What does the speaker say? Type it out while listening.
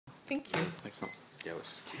Thank you. Excellent. Yeah, let's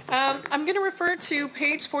just keep I'm going to refer to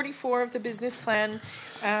page 44 of the business plan.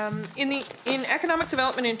 In economic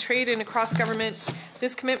development and trade and across government,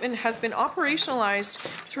 this commitment has been operationalized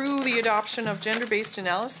through the adoption of gender-based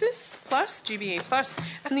analysis plus GBA plus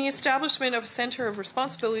and the establishment of a center of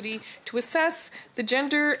responsibility to assess the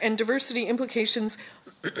gender and diversity implications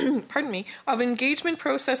pardon me, of engagement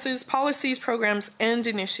processes, policies, programs, and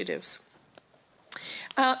initiatives.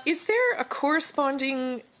 Is there a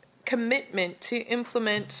corresponding commitment to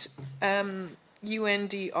implement UNDRIP?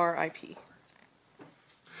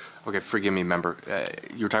 Okay, forgive me, member.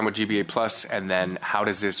 You were talking about GBA plus, and then how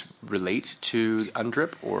does this relate to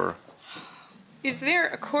UNDRIP, or? Is there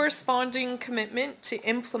a corresponding commitment to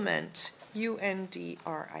implement UNDRIP?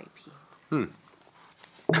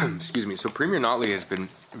 Excuse me. So Premier Notley has been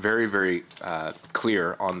very, very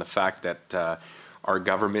clear on the fact that our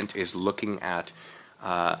government is looking at.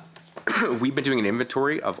 We've been doing an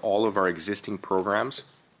inventory of all of our existing programs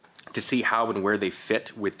to see how and where they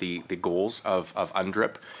fit with the goals of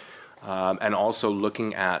UNDRIP, and also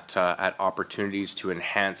looking at opportunities to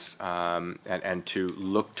enhance and to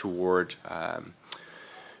look toward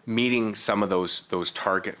meeting some of those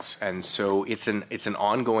targets. And so it's an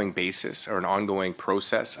ongoing basis or an ongoing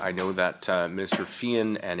process. I know that Minister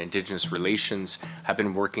Fian and Indigenous Relations have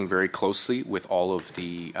been working very closely with all of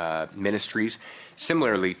the ministries,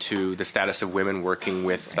 similarly to the status of women, working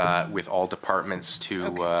with all departments to.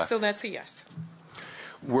 Okay, so that's a yes.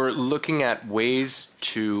 We're looking at ways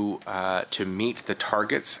to meet the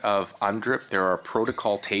targets of UNDRIP. There are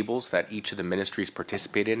protocol tables that each of the ministries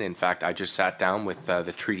participate in. In fact, I just sat down with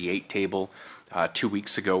the Treaty 8 table 2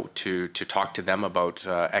 weeks ago to talk to them about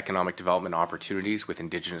economic development opportunities with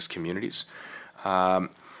Indigenous communities.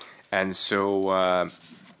 And so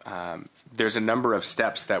there's a number of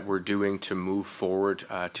steps that we're doing to move forward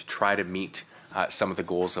to try to meet some of the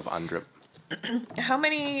goals of UNDRIP. How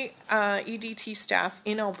many EDT staff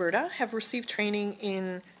in Alberta have received training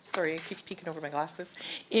in, sorry, I keep peeking over my glasses,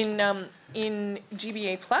 in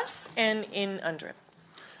GBA Plus and in UNDRIP?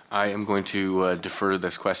 I am going to defer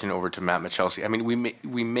this question over to Matt Michelsi. I mean,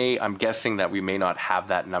 we may. I'm guessing that we may not have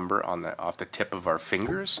that number off the tip of our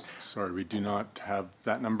fingers. Sorry, we do not have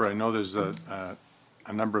that number. I know there's a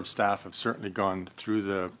number of staff have certainly gone through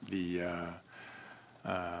the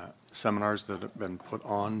seminars that have been put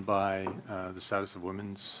on by the Status of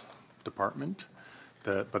Women's Department.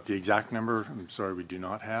 But the exact number, I'm sorry, we do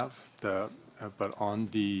not have. But on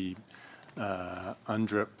the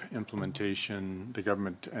UNDRIP implementation, the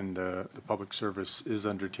government and the public service is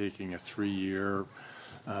undertaking a 3-year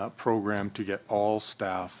program to get all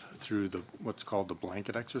staff through what's called the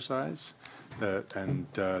blanket exercise.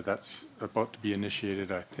 That's about to be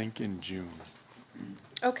initiated, I think, in June.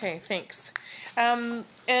 Okay, thanks. And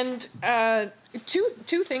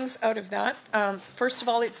two things out of that. First of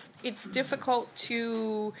all, it's difficult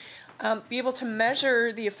to be able to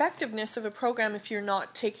measure the effectiveness of a program if you're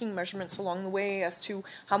not taking measurements along the way as to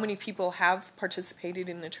how many people have participated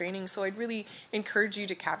in the training. So I'd really encourage you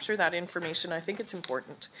to capture that information. I think it's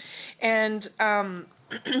important. And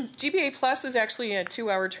GBA Plus is actually a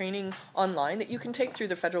 2-hour training online that you can take through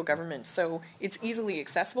the federal government. So it's easily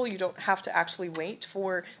accessible. You don't have to actually wait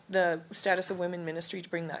for the Status of Women Ministry to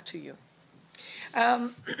bring that to you.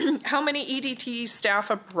 How many EDT staff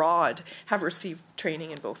abroad have received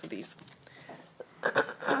training in both of these?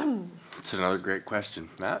 That's another great question.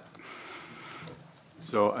 Matt?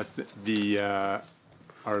 So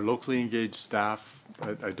our locally engaged staff,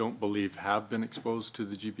 I don't believe, have been exposed to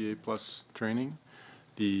the GBA Plus training.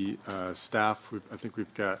 The staff, I think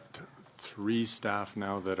we've got 3 staff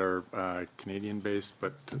now that are Canadian-based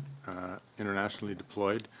but internationally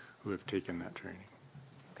deployed who have taken that training.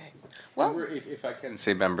 Okay. Well, if I can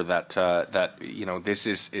say, member, that you know, this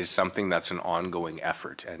is something that's an ongoing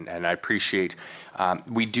effort, and I appreciate.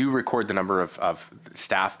 We do record the number of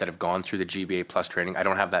staff that have gone through the GBA Plus training. I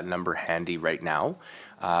don't have that number handy right now,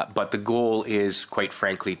 but the goal is, quite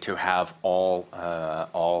frankly, to have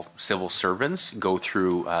all civil servants go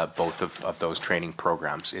through both of those training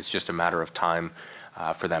programs. It's just a matter of time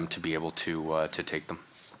for them to be able to take them.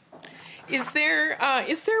 Is there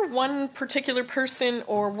one particular person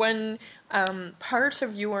or one part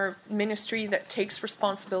of your ministry that takes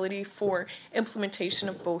responsibility for implementation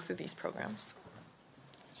of both of these programs?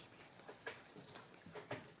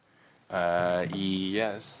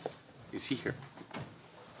 Yes. Is he here?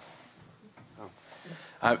 Oh.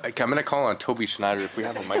 I'm going to call on Toby Schneider, if we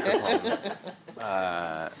have a microphone,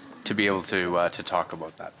 to be able to talk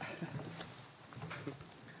about that.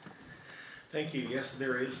 Thank you. Yes,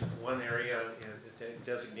 there is one area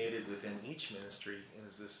designated within each ministry,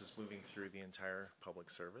 as this is moving through the entire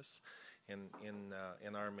public service. In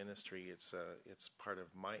our ministry, it's part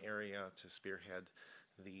of my area to spearhead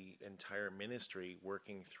the entire ministry,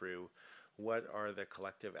 working through what are the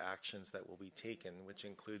collective actions that will be taken, which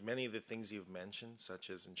include many of the things you've mentioned, such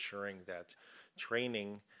as ensuring that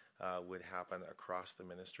training would happen across the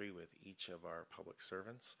ministry with each of our public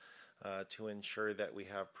servants, to ensure that we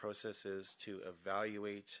have processes to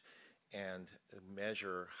evaluate and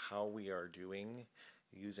measure how we are doing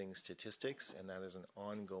using statistics, and that is an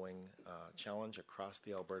ongoing challenge across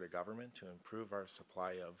the Alberta government to improve our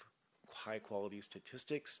supply of high quality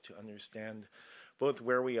statistics to understand both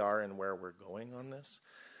where we are and where we're going on this.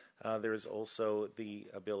 There is also the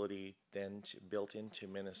ability then built into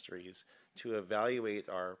ministries to evaluate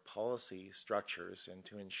our policy structures and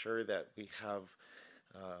to ensure that we have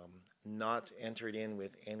not entered in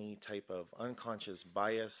with any type of unconscious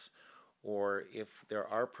bias, or if there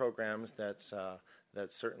are programs that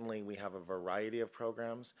certainly we have a variety of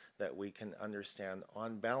programs that we can understand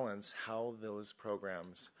on balance how those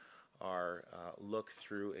programs are looked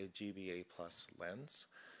through a GBA plus lens.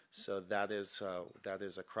 So that is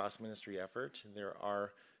a cross-ministry effort. There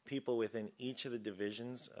are people within each of the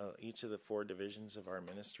divisions, each of the 4 divisions of our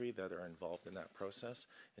ministry that are involved in that process.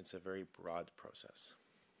 It's a very broad process.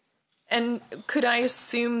 And could I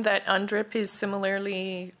assume that UNDRIP is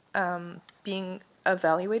similarly being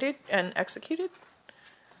evaluated and executed?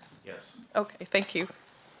 Yes. Okay, thank you.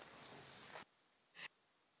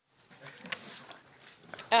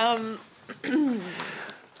 Kind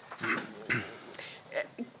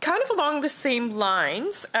of along the same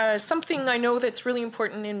lines, something I know that's really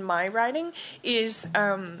important in my riding is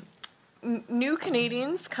new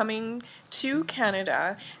Canadians coming to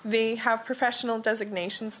Canada. They have professional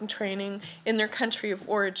designations and training in their country of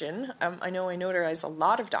origin. I know I notarize a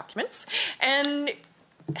lot of documents. And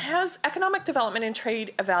has economic development and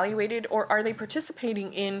trade evaluated, or are they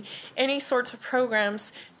participating in any sorts of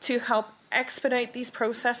programs to help expedite these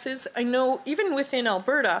processes? I know even within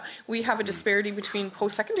Alberta, we have a disparity between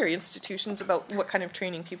post-secondary institutions about what kind of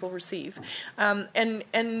training people receive. And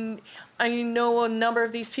I know a number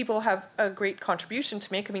of these people have a great contribution to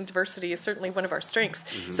make. I mean, diversity is certainly one of our strengths.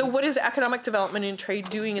 Mm-hmm. So what is economic development and trade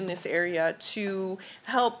doing in this area to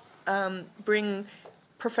help bring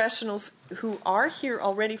professionals who are here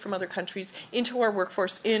already from other countries into our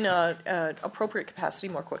workforce in an appropriate capacity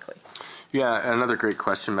more quickly? Yeah, another great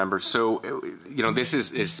question, member. So, this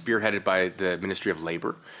is spearheaded by the Ministry of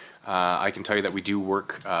Labour. I can tell you that we do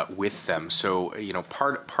work with them. So,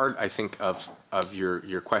 part I think of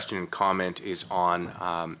your question and comment is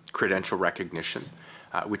on credential recognition,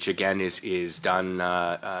 which again is done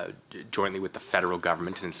jointly with the federal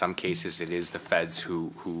government, and in some cases it is the feds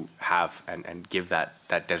who have and give that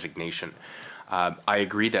designation. I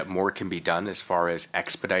agree that more can be done as far as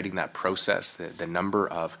expediting that process. The number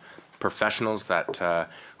of professionals that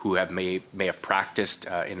who may have practiced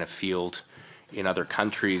in a field in other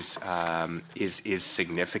countries is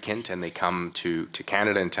significant, and they come to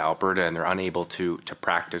Canada and to Alberta and they're unable to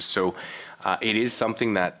practice. So it is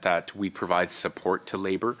something that we provide support to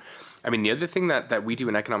labor. I mean, the other thing that we do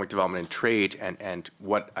in economic development and trade, and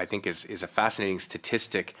what I think is a fascinating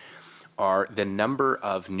statistic, are the number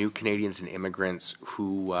of new Canadians and immigrants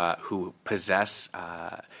who possess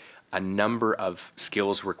a number of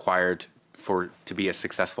skills required to be a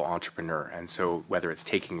successful entrepreneur. And so whether it's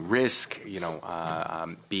taking risk,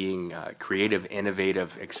 being creative,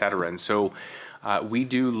 innovative, et cetera. And so we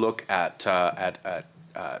do look at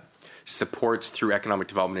supports through economic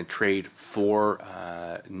development and trade for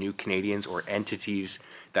new Canadians or entities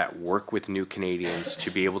that work with new Canadians to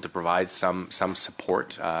be able to provide some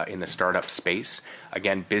support in the startup space.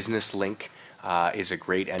 Again, Business Link is a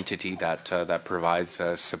great entity that provides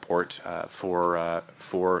support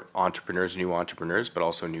for entrepreneurs, new entrepreneurs, but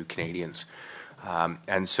also new Canadians.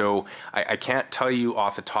 And so I can't tell you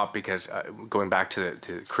off the top, because going back to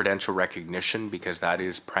the credential recognition, because that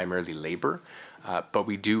is primarily labor, but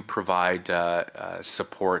we do provide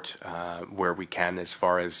support where we can as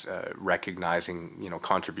far as recognizing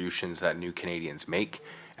contributions that new Canadians make,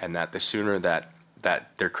 and that the sooner that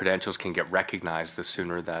their credentials can get recognized, the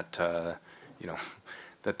sooner that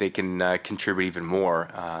that they can contribute even more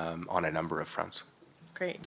on a number of fronts. Great.